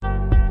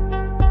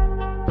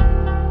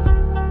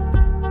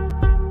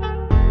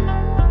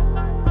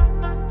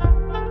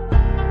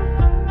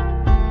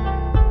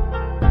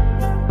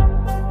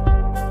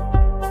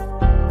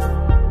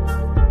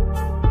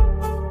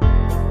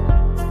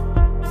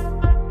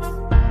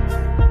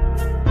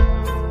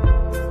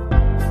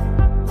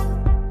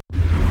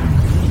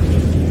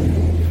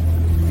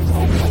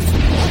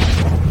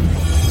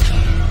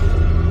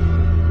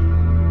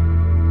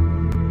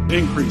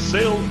increase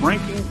sales,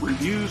 ranking,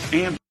 reviews,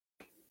 and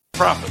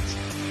profits.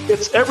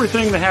 It's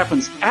everything that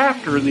happens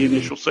after the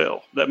initial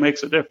sale that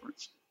makes a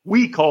difference.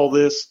 We call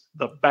this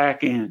the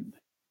back end.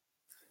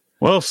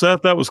 Well,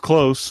 Seth, that was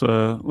close.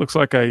 Looks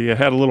like I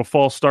had a little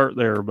false start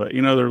there, but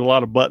there's a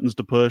lot of buttons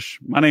to push.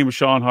 My name is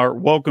Sean Hart.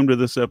 Welcome to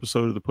this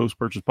episode of the Post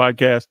Purchase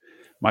Podcast.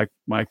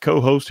 My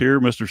co-host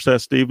here, Mr.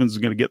 Seth Stevens, is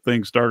going to get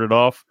things started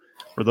off.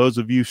 For those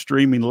of you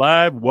streaming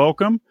live,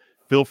 welcome.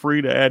 Feel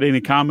free to add any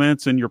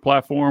comments in your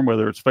platform,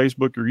 whether it's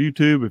Facebook or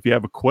YouTube. If you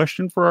have a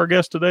question for our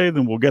guest today,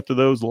 then we'll get to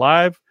those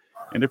live.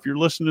 And if you're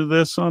listening to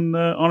this on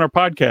our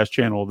podcast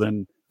channel,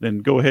 then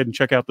go ahead and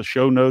check out the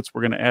show notes.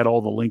 We're going to add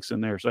all the links in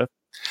there, Seth.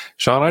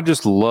 Sean, I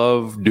just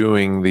love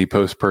doing the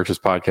post-purchase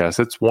podcast.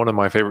 It's one of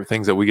my favorite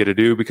things that we get to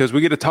do because we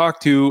get to talk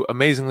to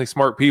amazingly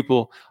smart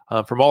people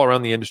from all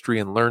around the industry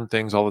and learn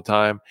things all the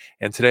time.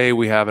 And today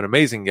we have an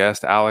amazing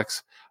guest,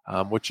 Alex,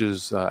 which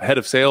is head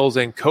of sales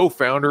and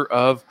co-founder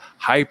of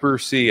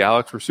Hyper-C.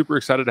 Alex, we're super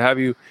excited to have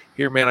you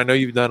here, man. I know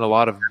you've done a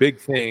lot of big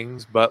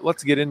things, but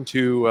let's get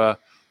into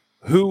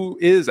who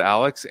is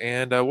Alex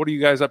and what are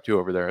you guys up to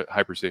over there at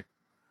Hyper-C?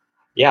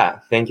 Yeah,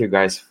 thank you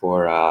guys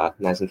for a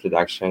nice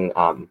introduction.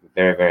 I'm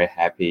very, very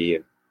happy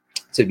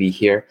to be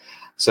here.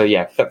 So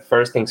yeah,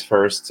 first things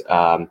first,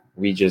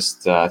 we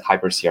just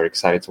Hyper-C are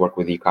excited to work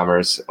with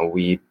e-commerce.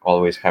 We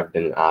always have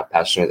been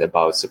passionate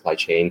about supply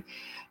chain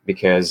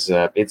because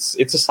it's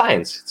a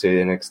science to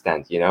an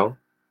extent, we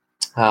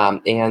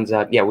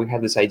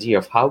had this idea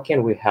of how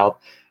can we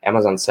help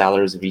Amazon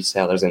sellers,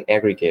 resellers, and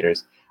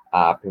aggregators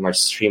pretty much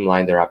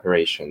streamline their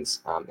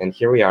operations. And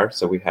here we are.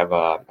 So we have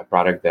a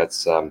product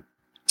that's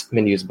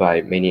been used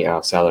by many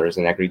sellers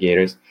and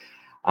aggregators.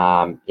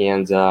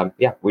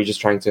 We're just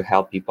trying to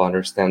help people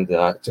understand,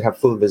 to have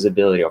full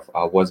visibility of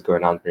what's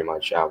going on pretty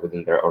much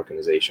within their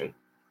organization.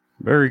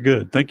 Very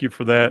good. Thank you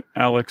for that,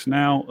 Alex.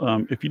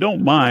 Now, if you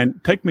don't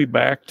mind, take me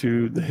back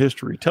to the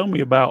history. Tell me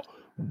about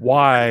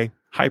why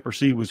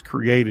Hyper-C was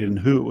created and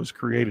who it was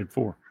created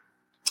for.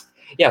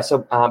 Yeah, so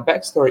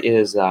backstory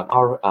is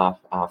our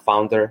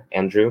founder,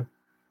 Andrew.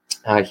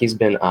 He's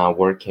been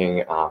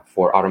working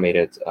for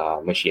automated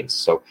machines.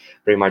 So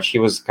pretty much he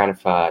was kind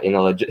of in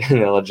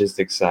a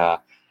logistics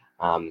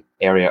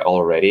area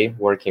already,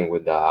 working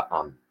with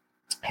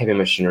heavy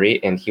machinery,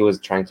 and he was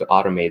trying to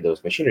automate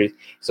those machineries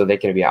so they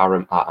can be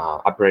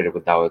operated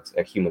without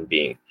a human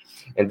being.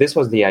 And this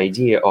was the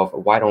idea of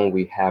why don't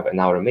we have an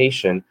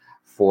automation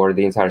for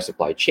the entire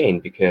supply chain,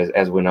 because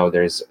as we know,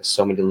 there's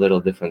so many little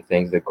different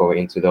things that go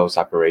into those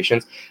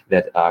operations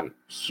that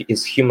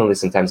is humanly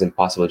sometimes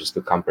impossible just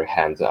to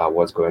comprehend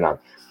what's going on.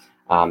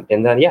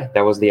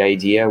 That was the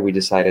idea. We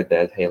decided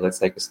that, hey, let's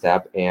take a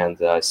step and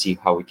see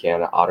how we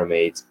can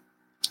automate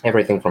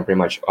everything from pretty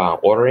much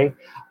ordering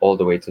all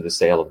the way to the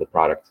sale of the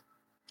product.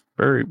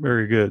 Very,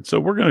 very good. So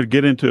we're going to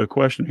get into a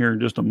question here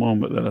in just a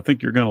moment that I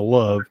think you're going to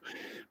love.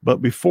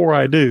 But before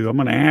I do, I'm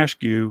going to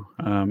ask you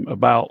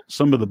about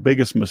some of the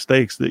biggest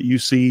mistakes that you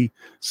see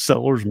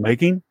sellers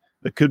making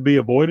that could be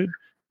avoided.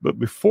 But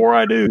before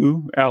I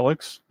do,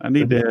 Alex, I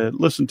need to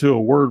listen to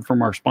a word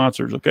from our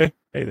sponsors, okay?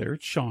 Hey there,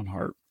 it's Sean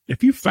Hart.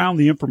 If you found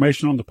the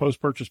information on the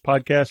Post-Purchase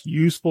Podcast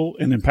useful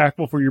and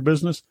impactful for your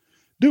business,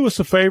 do us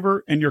a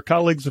favor and your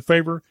colleagues a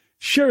favor.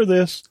 Share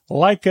this,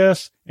 like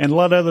us, and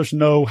let others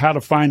know how to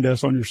find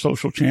us on your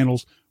social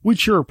channels. We'd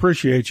sure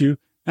appreciate you.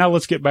 Now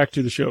let's get back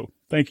to the show.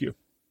 Thank you.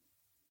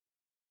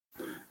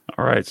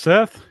 All right,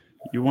 Seth,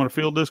 you want to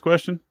field this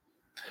question?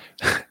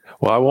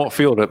 Well, I won't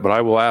field it, but I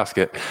will ask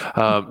it.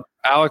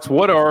 Alex,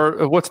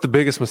 what's the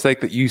biggest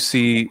mistake that you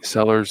see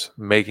sellers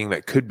making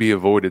that could be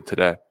avoided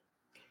today?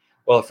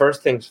 Well,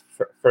 first things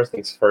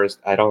first,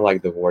 I don't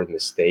like the word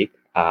mistake.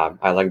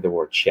 I like the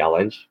word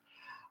challenge.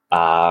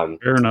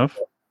 Fair enough.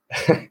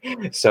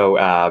 So,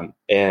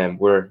 and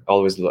we're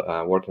always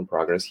work in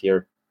progress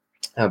here.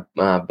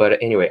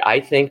 But anyway, I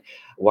think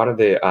one of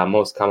the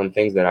most common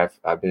things that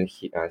I've been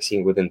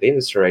seeing within the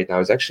industry right now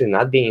is actually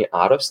not being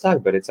out of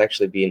stock, but it's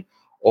actually being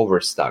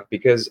overstock,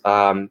 because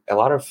a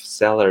lot of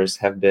sellers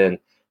have been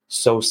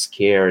so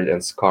scared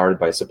and scarred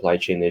by supply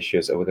chain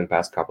issues within the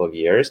past couple of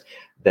years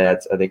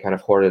that they kind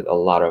of hoarded a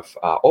lot of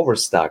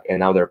overstock, and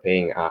now they're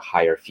paying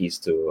higher fees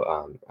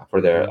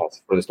for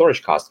the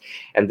storage cost.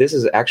 And this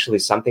is actually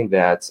something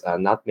that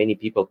not many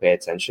people pay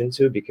attention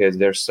to, because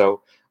they're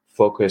so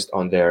focused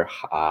on their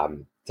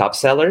top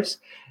sellers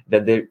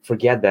that they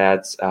forget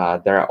that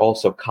there are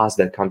also costs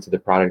that come to the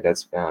product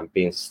that's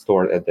being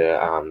stored at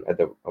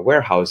the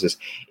warehouses,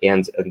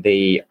 and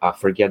they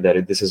forget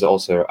that this is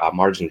also a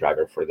margin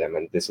driver for them,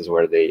 and this is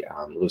where they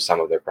lose some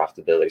of their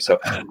profitability. So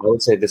I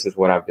would say this is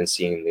what I've been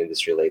seeing in the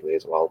industry lately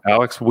as well.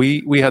 Alex,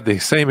 we had the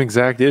same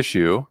exact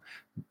issue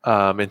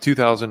in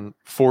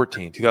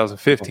 2014,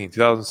 2015,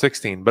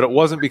 2016, but it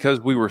wasn't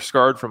because we were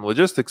scarred from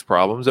logistics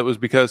problems. It was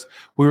because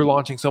we were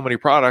launching so many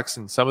products,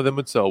 and some of them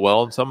would sell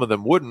well and some of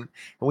them wouldn't.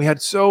 And we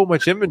had so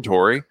much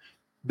inventory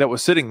that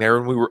was sitting there,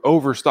 and we were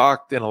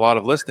overstocked in a lot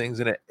of listings,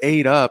 and it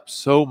ate up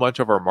so much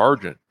of our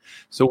margin.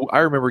 So I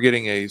remember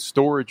getting a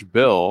storage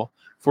bill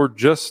for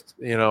just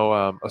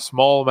a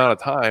small amount of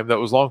time that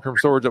was long-term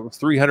storage that was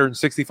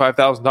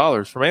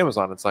 $365,000 from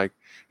Amazon. It's like,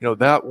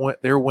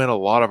 there went a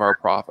lot of our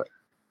profit.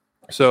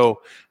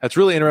 So that's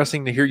really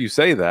interesting to hear you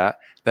say that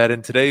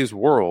in today's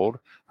world,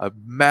 a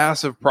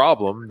massive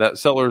problem that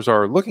sellers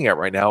are looking at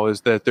right now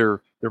is that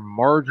their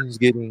margins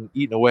getting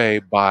eaten away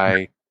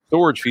by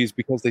storage fees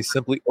because they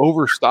simply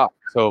overstock.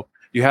 So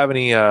you have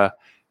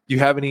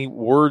any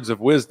words of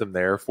wisdom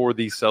there for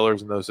these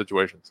sellers in those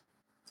situations?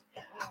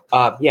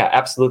 Yeah,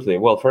 absolutely.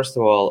 Well, first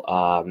of all,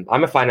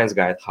 I'm a finance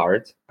guy at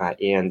heart,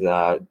 and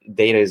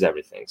data is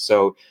everything.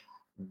 So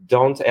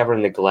don't ever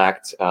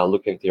neglect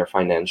looking at your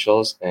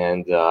financials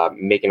and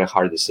making a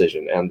hard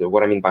decision. And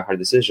what I mean by hard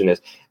decision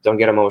is don't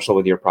get emotional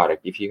with your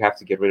product. If you have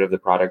to get rid of the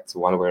product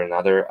one way or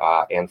another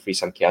and free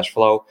some cash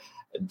flow,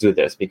 do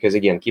this. Because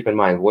again, keep in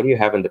mind, what do you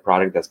have in the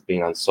product that's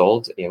being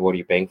unsold and what are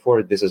you paying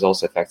for? This is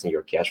also affecting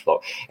your cash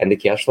flow. And the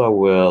cash flow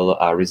will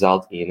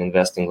result in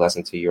investing less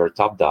into your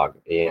top dog.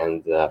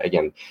 And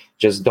again,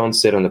 just don't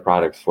sit on the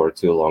product for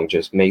too long.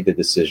 Just make the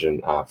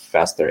decision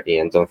faster.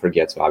 And don't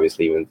forget to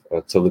obviously even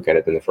to look at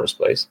it in the first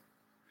place.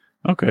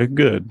 Okay,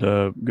 good.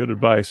 Good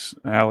advice,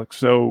 Alex.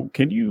 So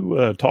can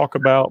you talk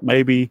about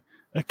maybe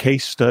a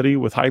case study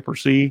with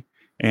Hyper-C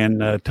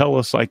and tell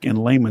us, like in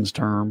layman's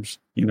terms,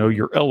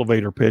 your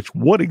elevator pitch?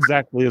 What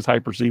exactly is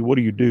Hyper-C? What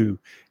do you do?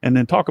 And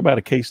then talk about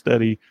a case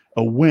study,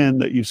 a win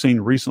that you've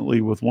seen recently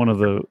with one of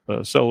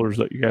the sellers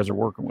that you guys are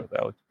working with,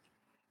 Alex.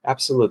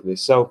 Absolutely.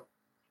 So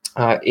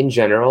in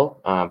general,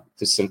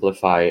 to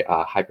simplify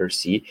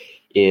Hyper-C,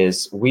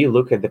 is we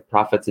look at the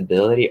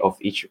profitability of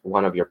each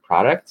one of your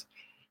products.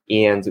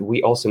 And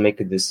we also make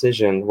a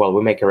decision. Well,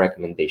 we make a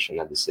recommendation,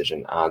 not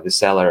decision. The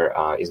seller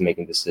is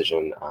making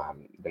decision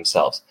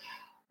themselves.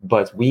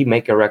 But we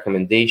make a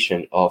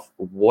recommendation of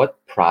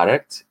what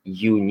product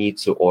you need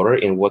to order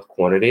in what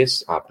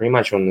quantities, pretty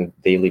much on a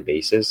daily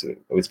basis.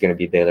 It's going to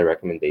be daily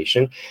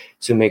recommendation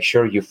to make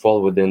sure you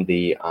fall within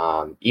the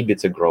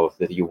EBITDA growth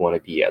that you want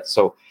to be at.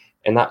 So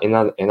in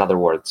other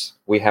words,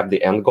 we have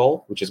the end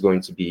goal, which is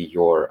going to be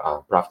your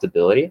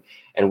profitability,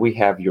 and we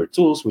have your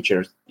tools, which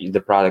are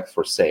the product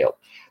for sale.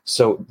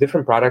 So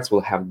different products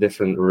will have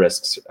different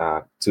risks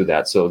to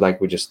that. So like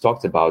we just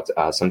talked about,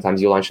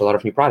 sometimes you launch a lot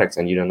of new products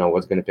and you don't know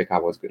what's going to pick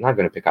up, what's not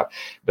going to pick up.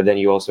 But then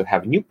you also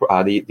have new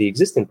the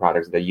existing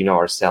products that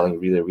are selling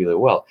really, really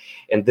well.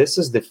 And this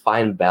is the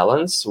fine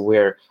balance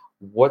where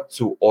what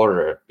to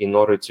order in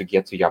order to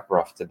get to your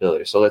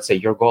profitability. So let's say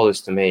your goal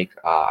is to make,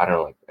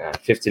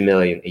 50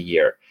 million a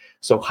year.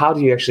 So how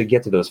do you actually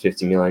get to those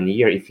 50 million a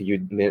year if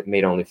you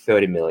made only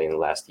 30 million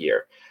last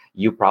year?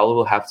 You probably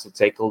will have to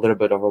take a little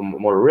bit of a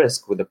more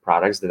risk with the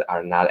products that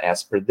are not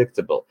as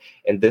predictable.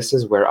 And this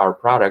is where our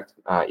product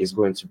is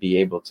going to be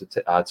able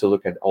to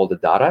look at all the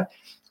data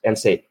and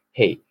say,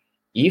 hey,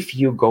 if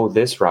you go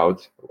this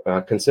route,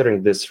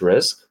 considering this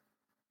risk,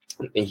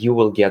 you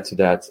will get to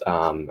that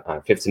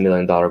 $50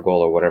 million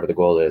goal or whatever the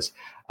goal is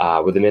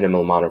with the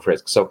minimal amount of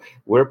risk. So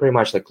we're pretty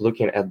much like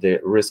looking at the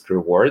risk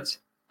rewards,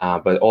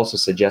 but also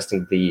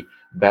suggesting the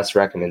best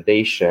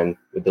recommendation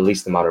with the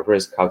least amount of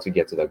risk, how to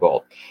get to the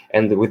goal.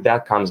 And with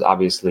that comes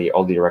obviously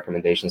all the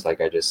recommendations,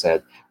 like I just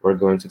said. We're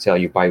going to tell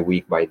you by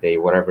week, by day,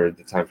 whatever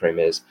the time frame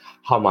is,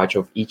 how much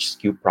of each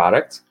SKU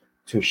product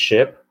to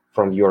ship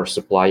from your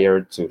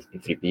supplier to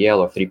 3PL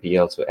or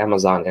 3PL to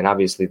Amazon. And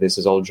obviously this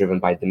is all driven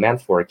by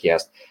demand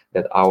forecast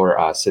that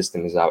our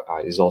system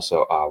is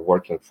also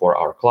working for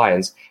our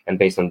clients. And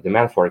based on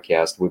demand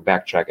forecast, we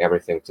backtrack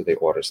everything to the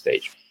order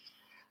stage.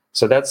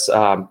 So that's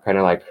kind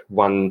of like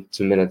 1-2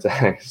 minute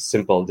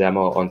simple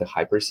demo on the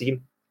Hyper-C.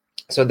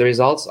 So the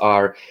results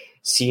are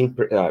seen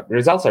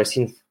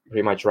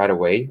pretty much right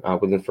away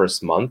within the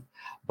first month.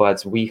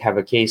 But we have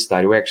a case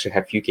study. We actually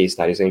have a few case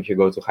studies. And if you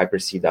go to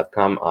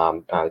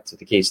hyperc.com to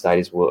the case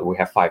studies, we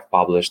have 5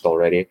 published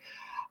already.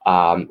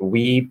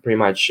 We pretty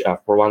much,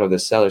 for one of the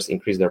sellers,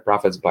 increased their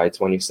profits by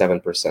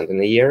 27%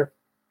 in a year.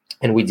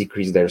 And we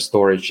decreased their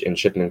storage and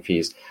shipment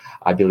fees,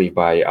 I believe,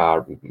 by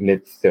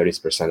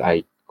mid-30%.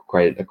 I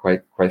quite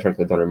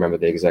frankly don't remember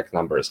the exact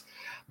numbers.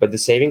 But the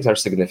savings are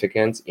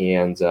significant.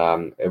 And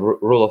a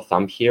rule of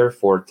thumb here,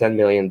 for $10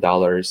 million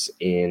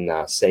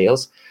in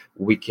sales,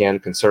 we can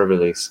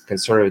conservatively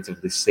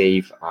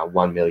save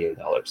 $1 million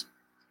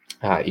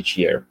each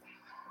year.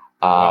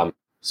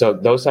 So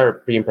those are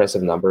pretty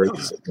impressive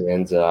numbers.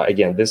 And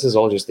again, this is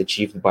all just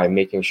achieved by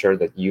making sure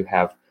that you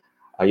have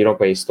you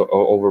don't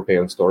overpay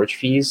on storage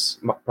fees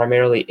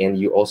primarily, and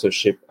you also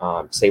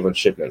save on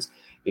shipments.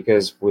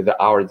 Because with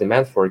our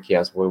demand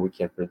forecast, where we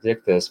can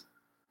predict this,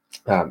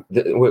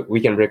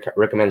 we can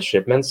recommend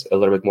shipments a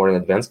little bit more in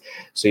advance,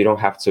 so you don't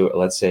have to,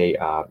 let's say,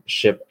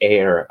 ship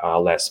air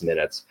last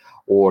minute,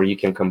 or you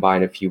can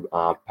combine a few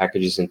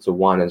packages into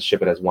one and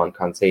ship it as one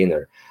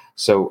container.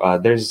 So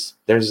there's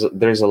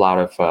a lot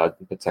of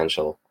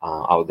potential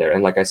out there.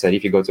 And like I said,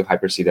 if you go to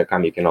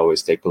hyperc.com, you can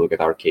always take a look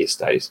at our case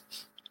studies.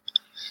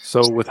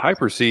 So with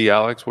Hyper-C,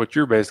 Alex, what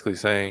you're basically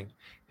saying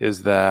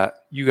is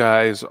that you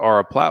guys are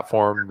a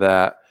platform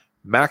that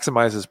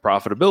maximizes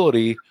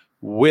profitability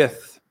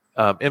with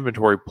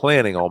inventory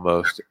planning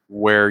almost,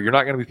 where you're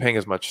not going to be paying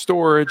as much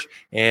storage,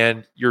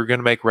 and you're going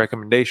to make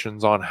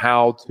recommendations on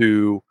how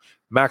to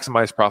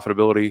maximize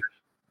profitability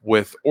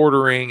with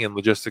ordering and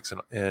logistics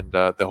and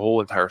the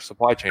whole entire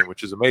supply chain,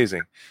 which is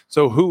amazing.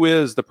 So who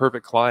is the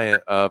perfect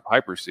client of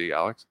Hypersea,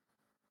 Alex?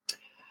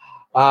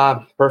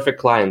 Perfect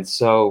client.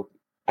 So,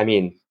 I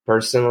mean,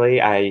 personally,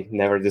 I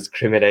never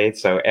discriminate.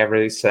 So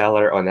every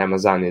seller on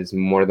Amazon is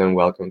more than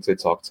welcome to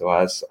talk to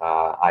us.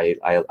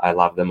 I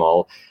love them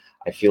all.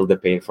 I feel the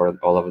pain for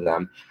all of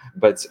them.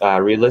 But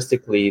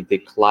realistically, the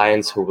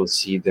clients who will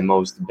see the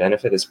most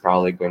benefit is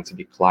probably going to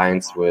be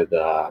clients with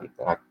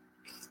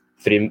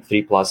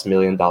 $3+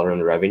 million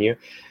in revenue,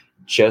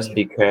 just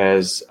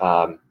because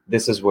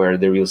this is where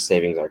the real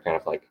savings are kind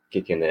of like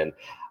kicking in.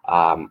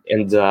 Other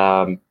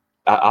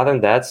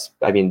than that,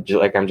 I mean,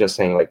 like I'm just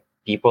saying, like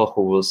people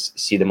who will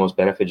see the most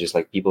benefit, just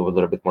like people with a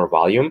little bit more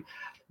volume.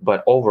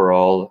 But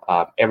overall,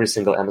 every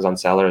single Amazon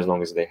seller, as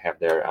long as they have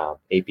their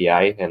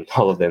API, and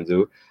all of them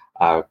do,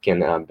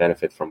 can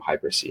benefit from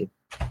Hypersea.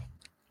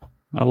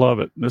 I love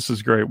it. This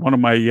is great. One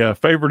of my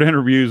favorite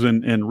interviews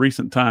in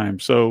recent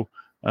times. So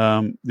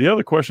the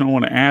other question I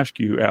want to ask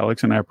you,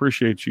 Alex, and I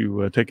appreciate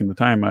you taking the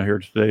time out here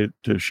today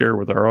to share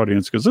with our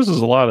audience, because this is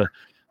a lot of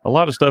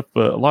stuff a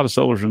lot of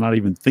sellers are not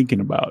even thinking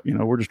about.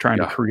 We're just trying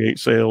to create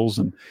sales,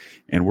 and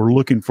we're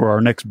looking for our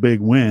next big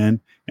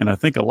win. And I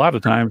think a lot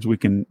of times we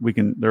can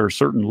there are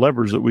certain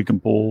levers that we can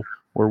pull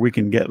where we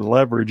can get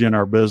leverage in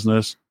our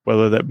business,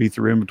 whether that be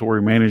through inventory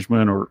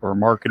management or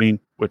marketing,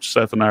 which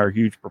Seth and I are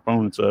huge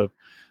proponents of.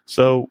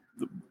 So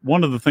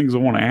one of the things I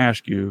want to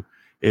ask you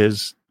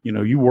is,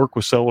 you work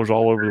with sellers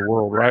all over the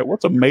world, right?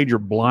 What's a major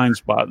blind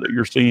spot that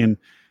you're seeing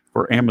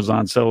for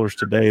Amazon sellers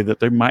today that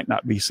they might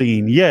not be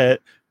seeing yet,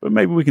 but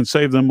maybe we can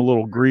save them a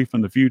little grief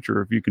in the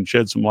future if you can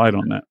shed some light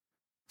on that?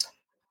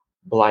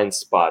 Blind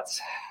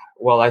spots.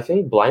 Well, I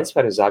think blind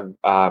spot is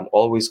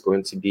always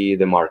going to be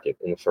the market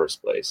in the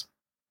first place.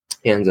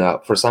 And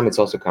for some, it's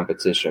also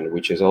competition,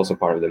 which is also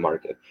part of the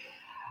market.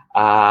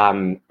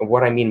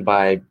 What I mean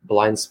by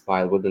blind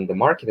spot within the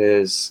market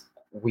is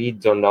we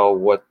don't know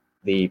what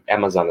the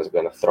Amazon is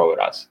going to throw at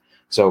us.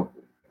 So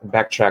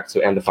backtrack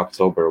to end of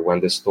October when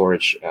the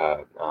storage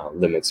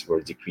limits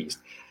were decreased.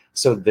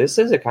 So this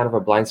is a kind of a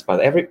blind spot.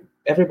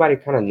 Everybody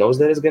kind of knows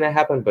that it's going to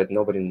happen, but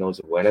nobody knows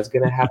when it's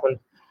going to happen.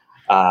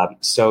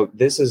 So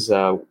this is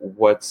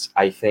what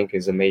I think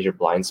is a major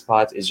blind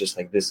spot, is just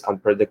like this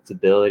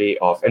unpredictability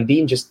of, and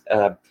being just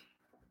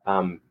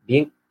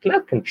being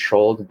not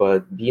controlled,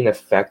 but being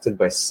affected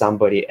by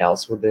somebody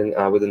else within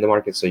the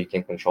market, so you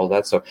can control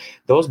that. So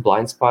those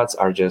blind spots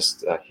are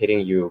just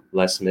hitting you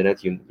last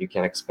minute. You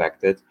can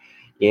expect it.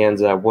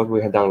 And what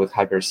we have done with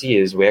Hypersea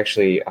is we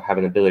actually have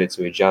an ability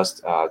to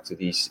adjust to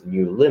these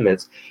new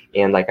limits.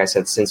 And like I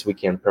said, since we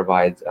can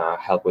provide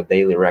help with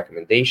daily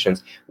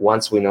recommendations,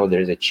 once we know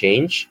there's a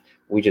change,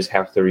 we just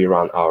have to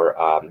rerun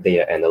our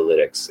data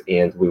analytics,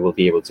 and we will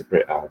be able to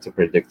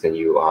predict a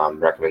new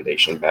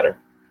recommendation better.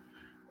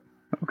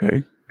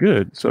 Okay,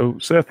 good. So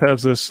Seth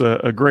has this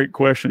a great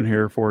question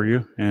here for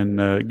you,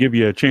 and give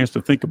you a chance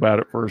to think about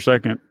it for a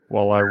second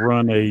while I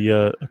run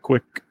a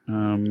quick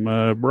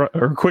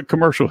quick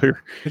commercial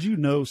here. As you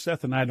know,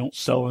 Seth and I don't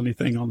sell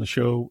anything on the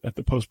show at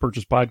the Post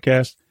Purchase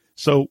Podcast.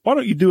 So why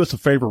don't you do us a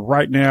favor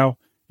right now?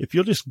 If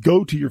you'll just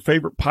go to your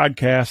favorite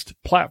podcast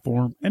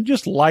platform and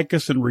just like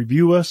us and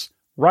review us,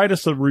 write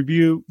us a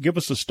review, give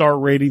us a star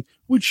rating.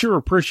 We'd sure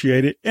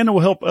appreciate it, and it will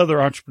help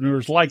other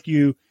entrepreneurs like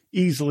you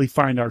easily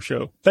find our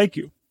show. Thank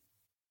you.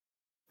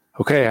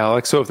 Okay,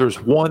 Alex. So if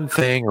there's one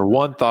thing or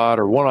one thought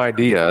or one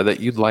idea that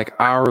you'd like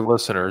our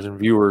listeners and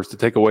viewers to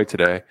take away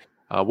today,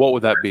 what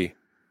would that be?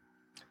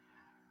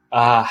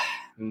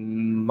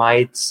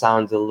 Might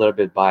sound a little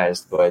bit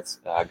biased, but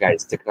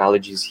guys,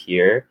 technology is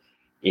here,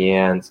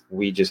 and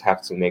we just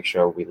have to make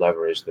sure we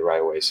leverage the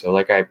right way.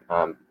 So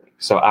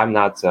so I'm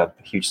not a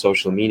huge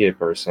social media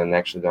person.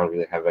 Actually, don't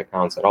really have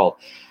accounts at all.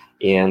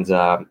 And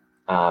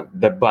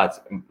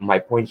but my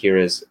point here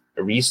is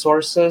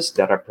resources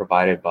that are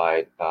provided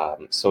by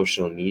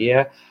social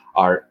media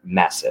are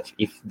massive.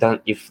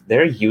 If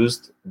they're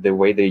used the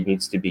way they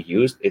needs to be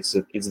used, it's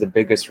the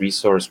biggest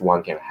resource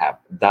one can have.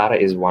 Data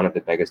is one of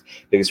the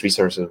biggest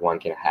resources one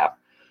can have.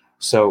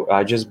 So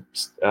just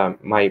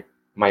my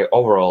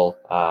overall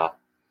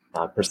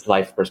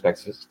life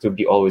perspective is to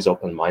be always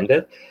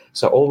open-minded.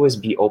 So always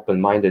be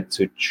open-minded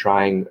to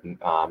trying,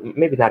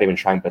 maybe not even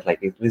trying, but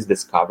like at least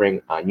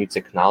discovering new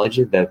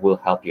technology that will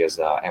help you as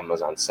an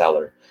Amazon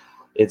seller.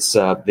 It's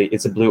a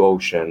blue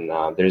ocean.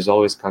 There's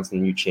always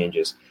constant new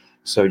changes.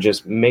 So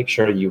just make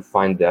sure you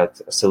find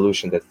that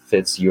solution that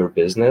fits your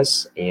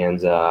business.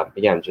 And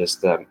again,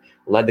 just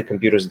let the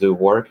computers do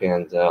work,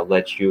 and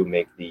let you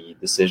make the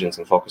decisions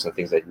and focus on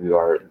things that you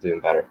are doing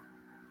better.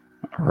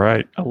 All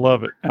right. I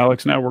love it.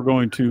 Alex, now we're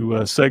going to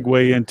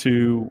segue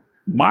into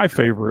my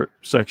favorite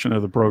section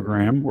of the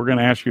program. We're going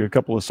to ask you a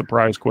couple of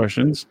surprise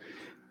questions.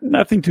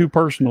 Nothing too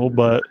personal,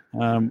 but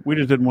we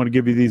just didn't want to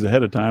give you these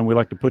ahead of time. We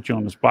like to put you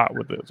on the spot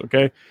with this,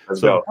 okay? Let's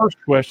so go. First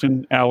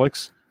question,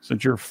 Alex,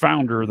 since you're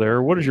founder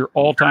there, what is your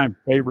all-time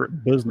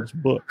favorite business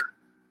book?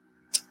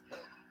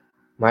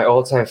 My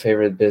all-time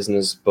favorite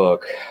business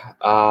book.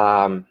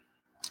 I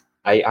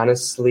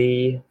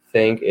honestly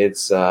think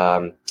it's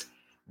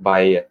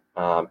by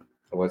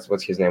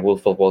what's his name?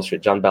 Wolf of Wall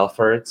Street, John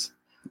Belfort.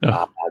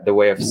 The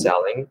Way of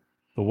Selling.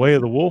 The Way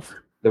of the Wolf.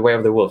 The Way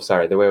of the Wolf.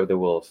 Sorry, The Way of the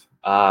Wolf.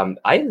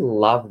 I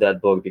love that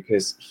book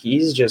because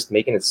he's just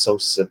making it so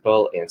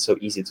simple and so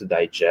easy to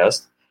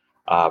digest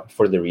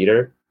for the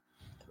reader.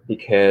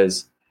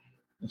 Because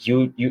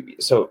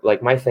so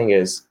like my thing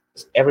is,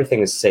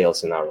 everything is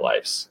sales in our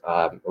lives.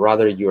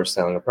 Rather you're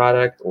selling a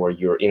product or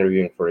you're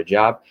interviewing for a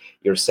job,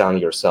 you're selling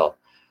yourself.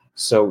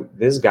 So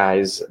this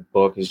guy's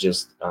book is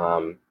just,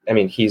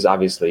 he's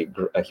obviously,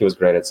 he was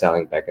great at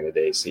selling back in the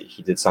day. So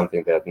he did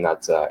something that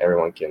not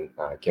everyone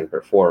can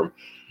perform.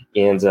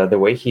 And the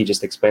way he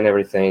just explained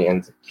everything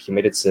and he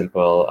made it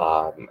simple,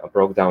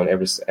 broke down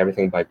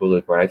everything by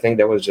bullet point. I think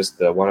that was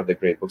just one of the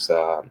great books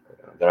that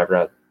I've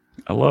read.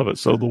 I love it.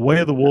 So The Way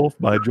of the Wolf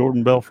by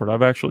Jordan Belfort.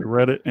 I've actually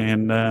read it.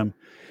 And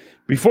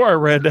before I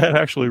read that, I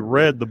actually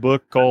read the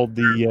book called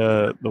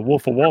The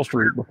Wolf of Wall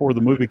Street before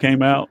the movie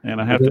came out.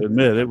 And I have to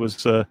admit, it was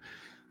the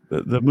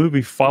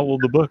movie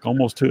followed the book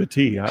almost to a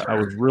T. I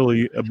was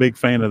really a big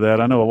fan of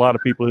that. I know a lot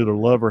of people either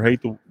love or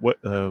hate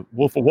the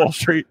Wolf of Wall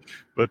Street,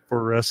 but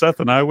for Seth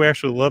and I, we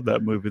actually love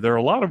that movie. There are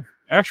a lot of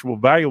actual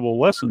valuable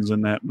lessons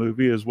in that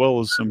movie, as well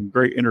as some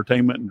great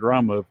entertainment and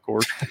drama, of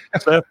course.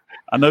 Seth,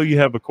 I know you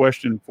have a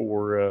question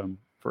for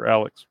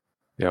Alex.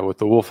 Yeah, with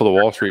the Wolf of the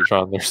Wall Street,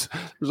 Sean, there's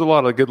a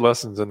lot of good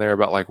lessons in there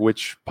about like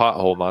which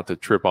pothole not to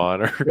trip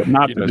on or what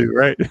not to do,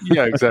 right?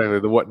 Yeah, exactly.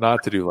 The what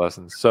not to do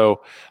lessons.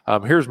 So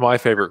here's my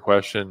favorite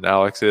question,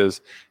 Alex, is,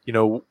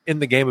 in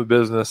the game of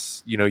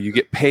business, you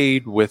get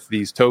paid with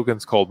these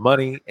tokens called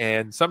money,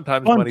 and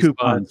sometimes money's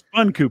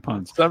fun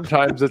coupons.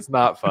 Sometimes it's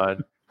not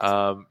fun.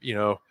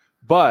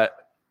 But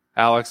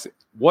Alex,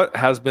 what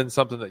has been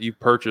something that you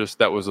purchased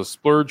that was a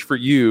splurge for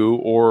you,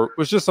 or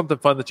was just something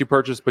fun that you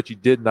purchased, but you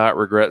did not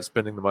regret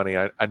spending the money?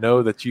 I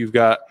know that you've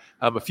got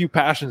a few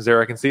passions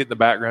there. I can see it in the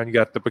background. You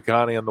got the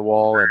Picani on the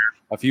wall and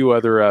a few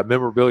other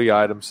memorabilia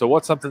items. So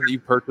what's something that you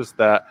purchased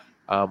that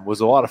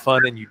was a lot of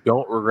fun and you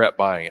don't regret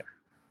buying it?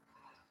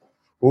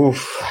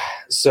 Oof.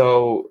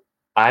 So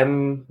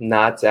I'm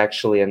not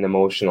actually an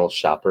emotional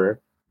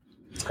shopper.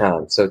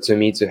 So to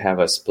me, to have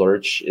a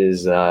splurge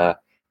is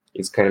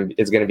it's going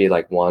to be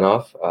like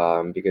one-off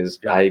because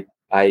I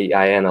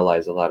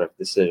analyze a lot of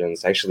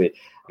decisions. Actually,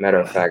 matter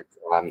of fact,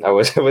 I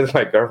was with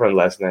my girlfriend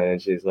last night and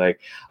she's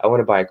like, I want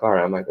to buy a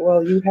car. I'm like,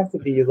 well, you have to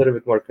be a little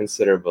bit more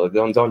considerable.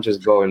 Don't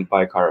just go and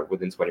buy a car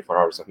within 24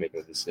 hours of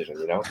making a decision,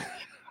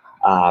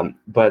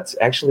 But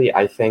actually,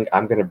 I think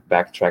I'm going to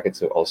backtrack it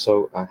to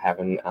also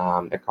having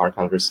a car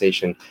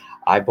conversation.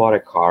 I bought a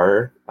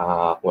car,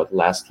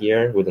 last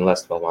year, within the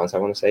last 12 months, I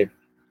want to say,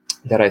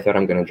 that I thought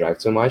I'm going to drive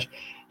too much.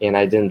 And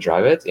I didn't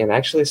drive it, and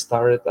actually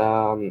started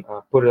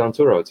put it on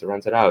Turo to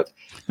rent it out,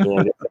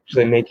 and it's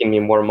actually making me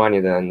more money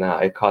than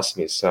it cost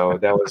me. So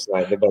that was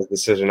the best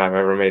decision I've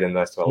ever made in the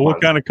last 12 months.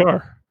 What kind of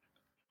car?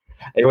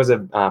 It was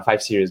a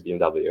 5 Series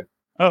BMW.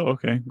 Oh,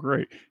 okay,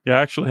 great. Yeah,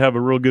 I actually have a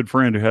real good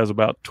friend who has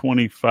about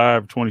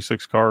 25,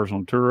 26 cars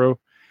on Turo,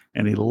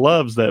 and he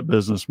loves that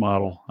business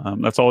model.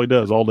 That's all he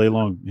does all day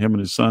long, him and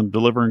his son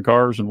delivering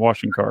cars and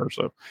washing cars.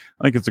 So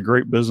I think it's a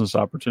great business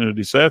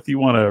opportunity. Seth, you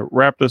want to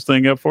wrap this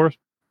thing up for us?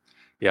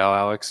 Yeah,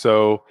 Alex.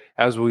 So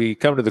as we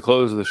come to the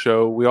close of the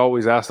show, we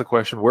always ask the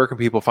question, where can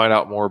people find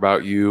out more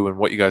about you and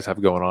what you guys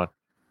have going on?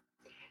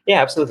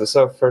 Yeah, absolutely.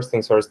 So first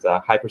things first,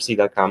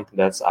 hypersea.com.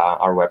 That's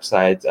our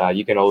website.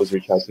 You can always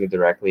reach out to me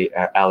directly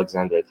at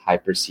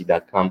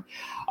alexander@hypersea.com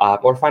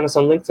or find us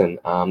on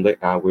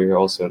LinkedIn. We're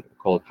also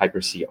called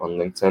Hypersea on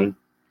LinkedIn.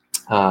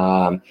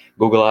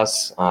 Google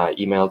us,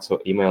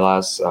 email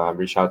us,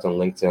 reach out on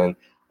LinkedIn.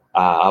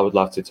 I would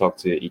love to talk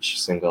to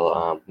each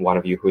single one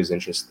of you who is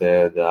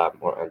interested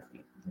or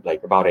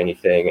about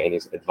anything, any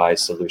advice,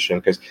 solution,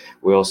 because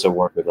we also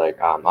work with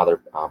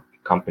other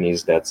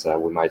companies that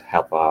we might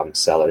help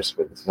sellers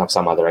with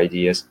some other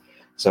ideas.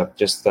 So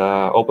just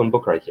open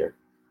book right here.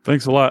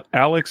 Thanks a lot.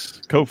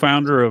 Alex,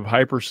 co-founder of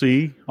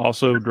Hypersea,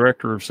 also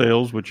director of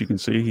sales, which you can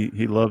see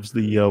he loves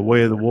the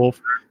Way of the Wolf.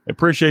 I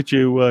appreciate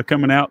you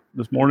coming out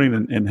this morning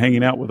and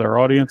hanging out with our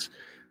audience.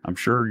 I'm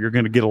sure you're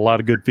going to get a lot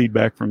of good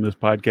feedback from this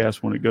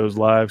podcast when it goes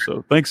live.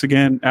 So thanks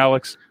again,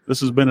 Alex. This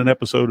has been an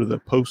episode of the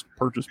Post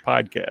Purchase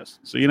Podcast.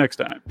 See you next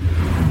time.